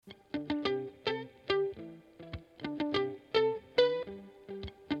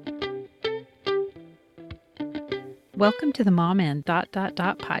Welcome to the Mom and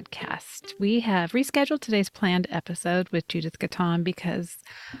podcast. We have rescheduled today's planned episode with Judith Gatton because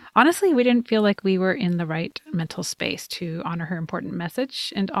honestly, we didn't feel like we were in the right mental space to honor her important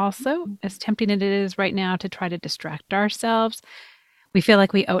message. And also, as tempting it is right now to try to distract ourselves, we feel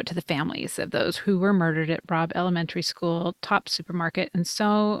like we owe it to the families of those who were murdered at Robb Elementary School, Top Supermarket, and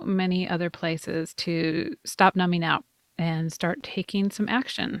so many other places to stop numbing out and start taking some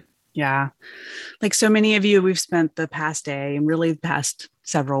action. Yeah. Like so many of you, we've spent the past day and really the past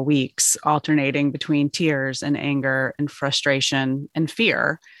several weeks alternating between tears and anger and frustration and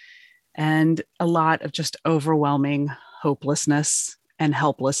fear, and a lot of just overwhelming hopelessness and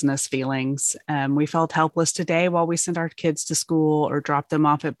helplessness feelings. We felt helpless today while we sent our kids to school or dropped them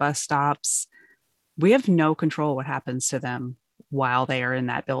off at bus stops. We have no control what happens to them while they are in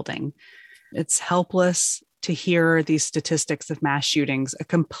that building. It's helpless to hear these statistics of mass shootings, a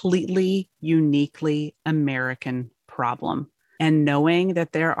completely uniquely American problem. And knowing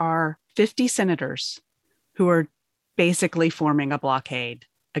that there are 50 senators who are basically forming a blockade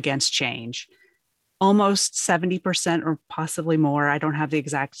against change, almost 70% or possibly more. I don't have the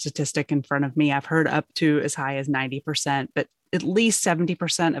exact statistic in front of me. I've heard up to as high as 90%, but at least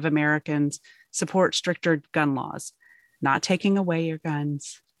 70% of Americans support stricter gun laws, not taking away your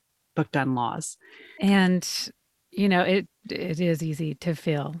guns, but gun laws. And, it is easy to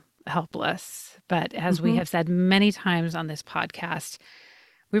feel helpless. But as we have said many times on this podcast,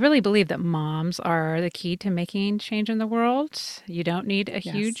 we really believe that moms are the key to making change in the world. You don't need a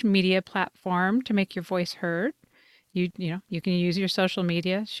huge media platform to make your voice heard. You can use your social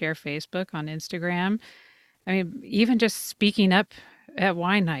media, share Facebook on Instagram. I mean, even just speaking up at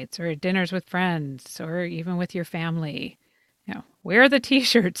wine nights or at dinners with friends or even with your family. Wear the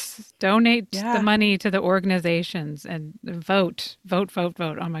t-shirts, donate the money to the organizations, and vote.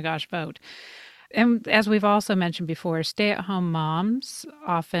 Oh my gosh, vote. And as we've also mentioned before, stay-at-home moms,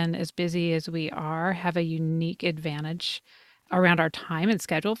 often as busy as we are, have a unique advantage around our time and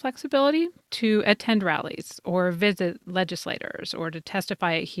schedule flexibility to attend rallies or visit legislators or to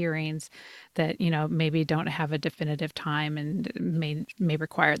testify at hearings that, maybe don't have a definitive time and may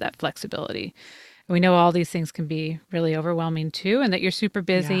require that flexibility. We know all these things can be really overwhelming too, and that you're super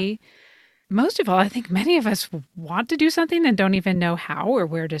busy. Yeah. Most of all, I think many of us want to do something and don't even know how or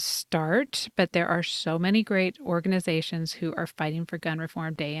where to start. But there are so many great organizations who are fighting for gun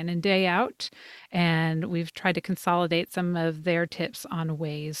reform day in and day out. And we've tried to consolidate some of their tips on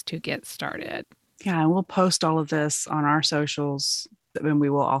ways to get started. Yeah, and we'll post all of this on our socials. And we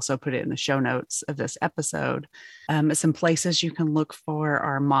will also put it in the show notes of this episode. Some places you can look for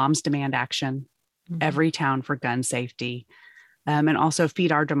are Moms Demand Action, Everytown for Gun Safety, and also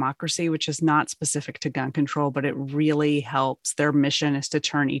Feed Our Democracy, which is not specific to gun control, but it really helps. Their mission is to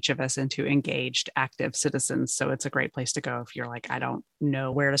turn each of us into engaged, active citizens. So it's a great place to go if you're like, I don't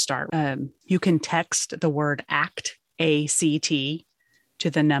know where to start. You can text the word ACT, A-C-T, to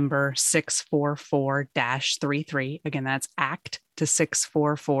the number 644-33. Again, that's ACT to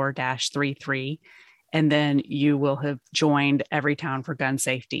 644-33. And then you will have joined Everytown for Gun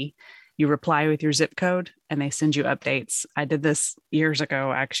Safety. You reply with your zip code and they send you updates. I did this years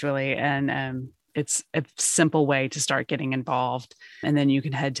ago, actually, and it's a simple way to start getting involved. And then you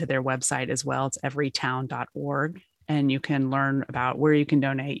can head to their website as well. It's everytown.org, and you can learn about where you can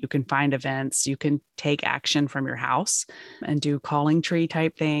donate. You can find events. You can take action from your house and do calling tree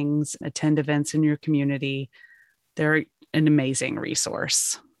type things, attend events in your community. They're an amazing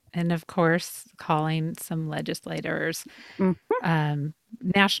resource. And of course, calling some legislators,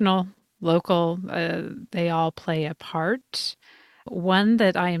 national, local, they all play a part. One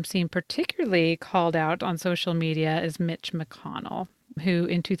that I am seeing particularly called out on social media is Mitch McConnell, who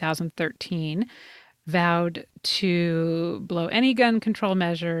in 2013 vowed to blow any gun control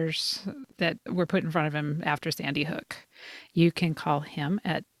measures that were put in front of him after Sandy Hook. You can call him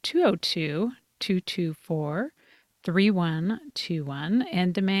at 202-224-3121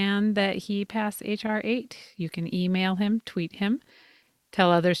 and demand that he pass H.R. 8. You can email him, tweet him, tell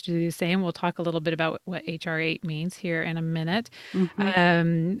others to do the same. We'll talk a little bit about what H.R. 8 means here in a minute.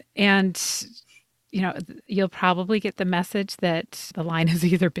 And, you'll probably get the message that the line is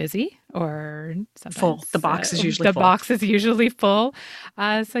either busy or sometimes full. The box is usually full. The box is usually full.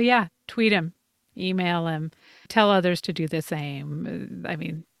 So yeah, tweet him, email him, tell others to do the same. I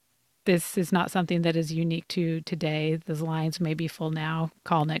mean, this is not something that is unique to today. Those lines may be full now.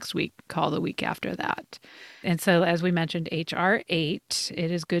 Call next week. Call the week after that. And so, as we mentioned, H.R. 8,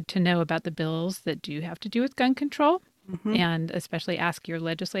 it is good to know about the bills that do have to do with gun control, and especially ask your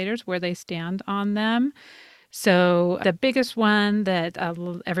legislators where they stand on them. So the biggest one that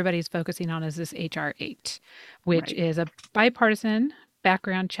everybody's focusing on is this HR 8, which Right. is a bipartisan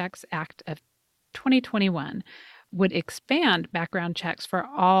Background Checks Act of 2021, would expand background checks for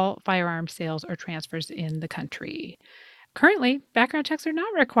all firearm sales or transfers in the country. Currently, background checks are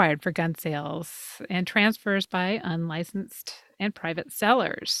not required for gun sales and transfers by unlicensed and private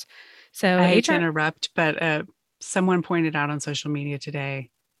sellers. So I hate to HR, interrupt, but someone pointed out on social media today,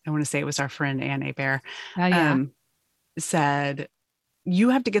 I want to say it was our friend Anne Bear, oh yeah, um, said, you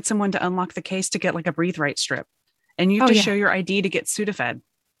have to get someone to unlock the case to get like a breathe right strip. And you have oh to yeah, show your ID to get Sudafed.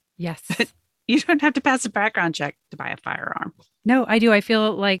 yes. You don't have to pass a background check to buy a firearm. No, I do. I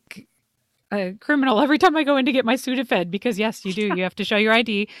feel like a criminal every time I go in to get my Sudafed because yes, you do. You have to show your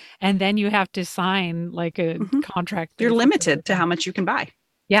ID and then you have to sign like a Mhm. contract that You're effectively limited to how much you can buy.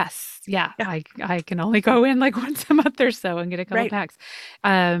 yes. Yeah. Yeah. I can only go in like once a month or so and get a couple Right. packs.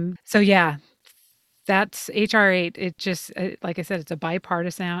 So yeah, that's HR 8. It just, like I said, it's a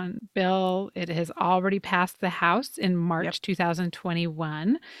bipartisan bill. It has already passed the House in Yep. March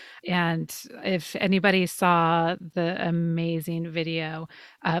 2021. And if anybody saw the amazing video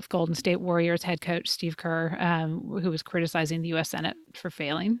of Golden State Warriors head coach Steve Kerr, who was criticizing the U.S. Senate for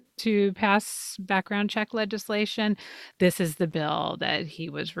failing to pass background check legislation, this is the bill that he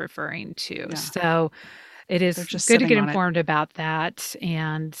was referring to. Yeah. So, it They're is just good to sitting get on it. informed about that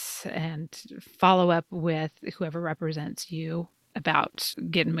and follow up with whoever represents you about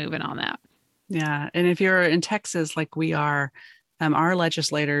getting moving on that. Yeah. And if you're in Texas like we are, our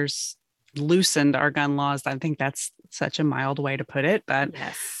legislators loosened our gun laws. I think that's such a mild way to put it. But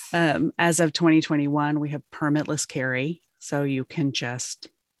Yes. as of 2021, we have permitless carry. So you can just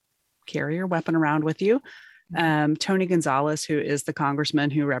carry your weapon around with you. Tony Gonzalez, who is the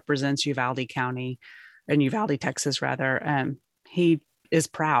congressman who represents Uvalde County and Uvalde, Texas, rather, he is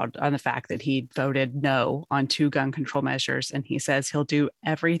proud on the fact that he voted no on 2 gun control measures. And he says he'll do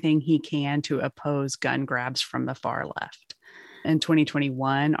everything he can to oppose gun grabs from the far left. In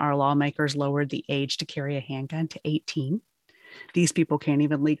 2021, our lawmakers lowered the age to carry a handgun to 18. These people can't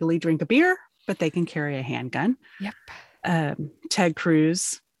even legally drink a beer, but they can carry a handgun. Yep. Ted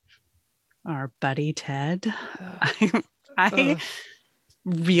Cruz, our buddy Ted. I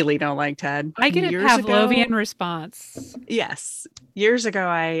really don't like Ted. I get a Years Pavlovian ago, response. yes, years ago,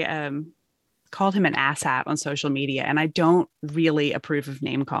 I called him an asshat on social media, and I don't really approve of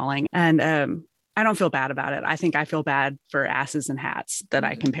name calling. And I don't feel bad about it. I think I feel bad for asses and hats that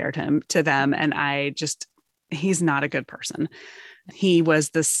I compared him to them, and he's not a good person. He was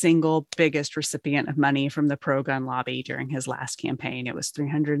the single biggest recipient of money from the pro-gun lobby during his last campaign. It was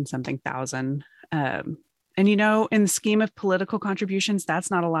 300 and something thousand. And, in the scheme of political contributions,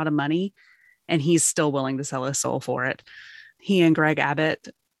 that's not a lot of money. And he's still willing to sell his soul for it. He and Greg Abbott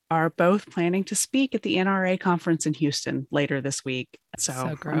are both planning to speak at the NRA conference in Houston later this week.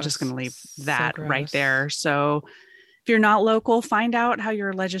 So I'm just going to leave that right there. So if you're not local, find out how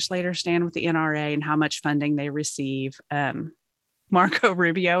your legislators stand with the NRA and how much funding they receive. Marco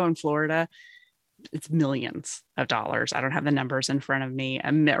Rubio in Florida, it's millions of dollars. I don't have the numbers in front of me.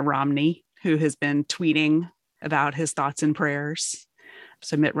 Mitt Romney, who has been tweeting about his thoughts and prayers.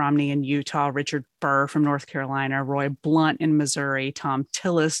 So Mitt Romney in Utah, Richard Burr from North Carolina, Roy Blunt in Missouri, Tom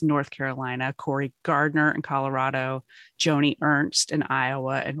Tillis, North Carolina, Cory Gardner in Colorado, Joni Ernst in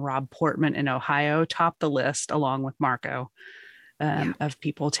Iowa, and Rob Portman in Ohio top the list along with Marco of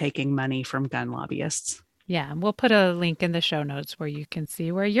people taking money from gun lobbyists. Yeah, and we'll put a link in the show notes where you can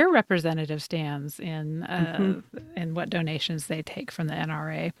see where your representative stands in what donations they take from the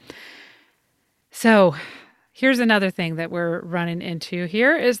NRA. So here's another thing that we're running into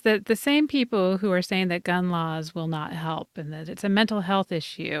here is that the same people who are saying that gun laws will not help and that it's a mental health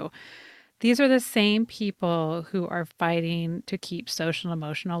issue, these are the same people who are fighting to keep social and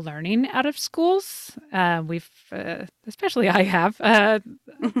emotional learning out of schools. Especially I have,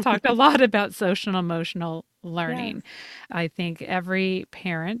 talked a lot about social and emotional learning. Yes. I think every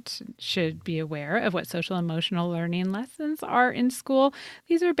parent should be aware of what social and emotional learning lessons are in school.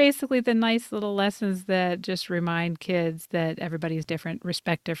 These are basically the nice little lessons that just remind kids that everybody's different,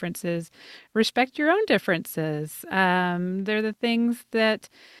 respect differences, respect your own differences. They're the things that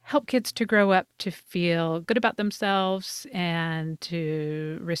help kids to grow up to feel good about themselves and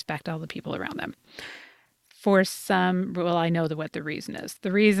to respect all the people around them. For some, well, I know what the reason is.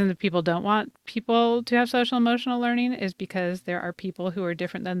 The reason that people don't want people to have social emotional learning is because there are people who are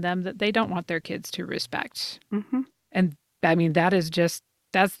different than them that they don't want their kids to respect. Mm-hmm. And I mean, that's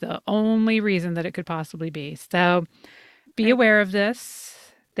the only reason that it could possibly be. So be aware of this.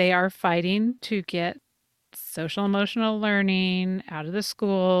 They are fighting to get social emotional learning out of the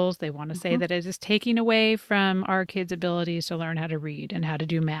schools. They want to say Mhm. that it is taking away from our kids' abilities to learn how to read and how to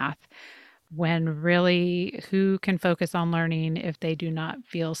do math, when really, who can focus on learning if they do not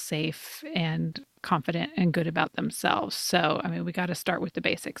feel safe and confident and good about themselves? So, I mean, we got to start with the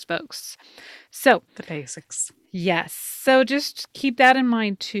basics, folks. So, The basics. yes. So just keep that in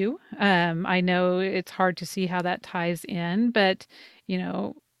mind too. I know it's hard to see how that ties in, but you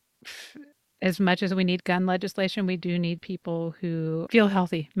know, as much as we need gun legislation, we do need people who feel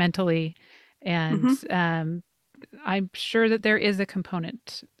healthy mentally. And Hmm. I'm sure that there is a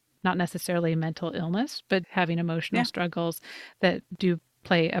component, not necessarily mental illness, but having emotional Yeah. struggles that do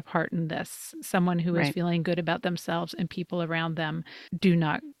play a part in this. Someone who is Right. feeling good about themselves and people around them do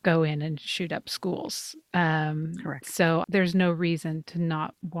not go in and shoot up schools. Correct. So there's no reason to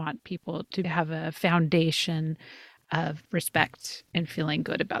not want people to have a foundation of respect and feeling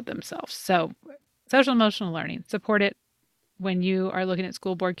good about themselves. So social emotional learning, support it when you are looking at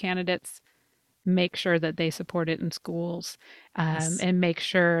school board candidates. Make sure that they support it in schools, Yes. and make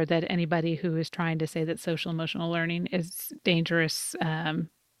sure that anybody who is trying to say that social emotional learning is dangerous,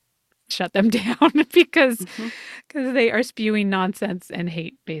 shut them down because Hmm. they are spewing nonsense and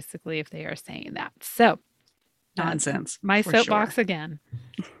hate basically if they are saying that. So, Nonsense my for sure. soapbox again.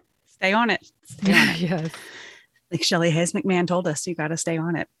 Stay on it. Stay on it. Yes. Like Shelley Hayes McMahon told us, you got to stay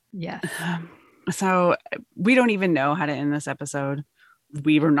on it. Yes. Um, so we don't even know how to end this episode.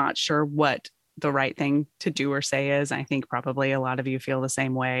 We were not sure what the right thing to do or say is. I think probably a lot of you feel the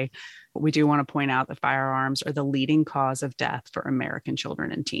same way. But we do want to point out that firearms are the leading cause of death for American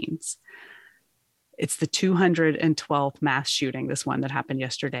children and teens. It's the 212th mass shooting, this one that happened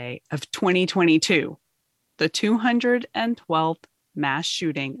yesterday, of 2022. The 212th mass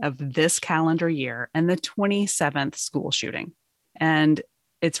shooting of this calendar year and the 27th school shooting. And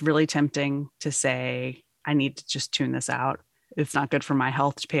it's really tempting to say, I need to just tune this out. It's not good for my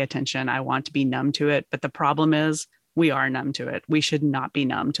health to pay attention. I want to be numb to it. But the problem is, we are numb to it. We should not be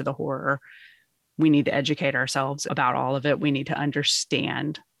numb to the horror. We need to educate ourselves about all of it. We need to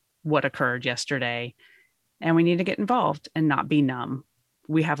understand what occurred yesterday, and we need to get involved and not be numb.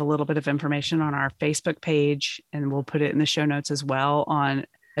 We have a little bit of information on our Facebook page, and we'll put it in the show notes as well, on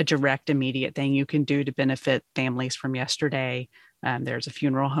a direct, immediate thing you can do to benefit families from yesterday. There's a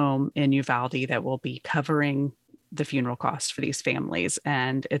funeral home in Uvalde that will be covering the funeral costs for these families,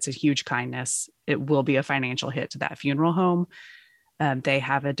 and it's a huge kindness. It will be a financial hit to that funeral home. They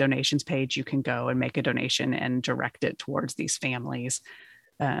have a donations page. You can go and make a donation and direct it towards these families.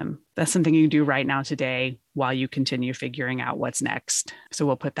 That's something you can do right now today while you continue figuring out what's next. So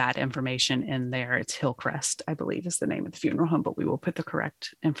we'll put that information in there. It's Hillcrest, I believe, is the name of the funeral home, but we will put the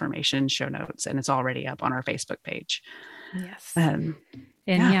correct information, show notes, and it's already up on our Facebook page. Yes. Um,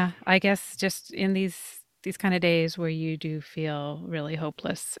 And yeah, yeah, I guess just in these kind of days where you do feel really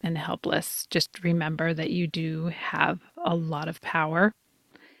hopeless and helpless, just remember that you do have a lot of power.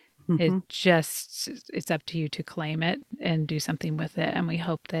 It mm-hmm. just, it's up to you to claim it and do something with it. And we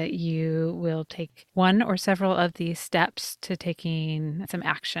hope that you will take one or several of these steps to taking some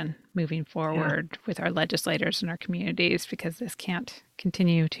action moving Yeah. forward with our legislators and our communities, because this can't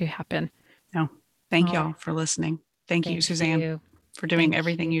continue to happen. No, thank All y'all right. for listening. Thank you, Thank Suzanne, you. for doing Thank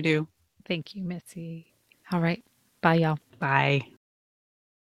everything you. you do. Thank you, Missy. All right. Bye, y'all. Bye.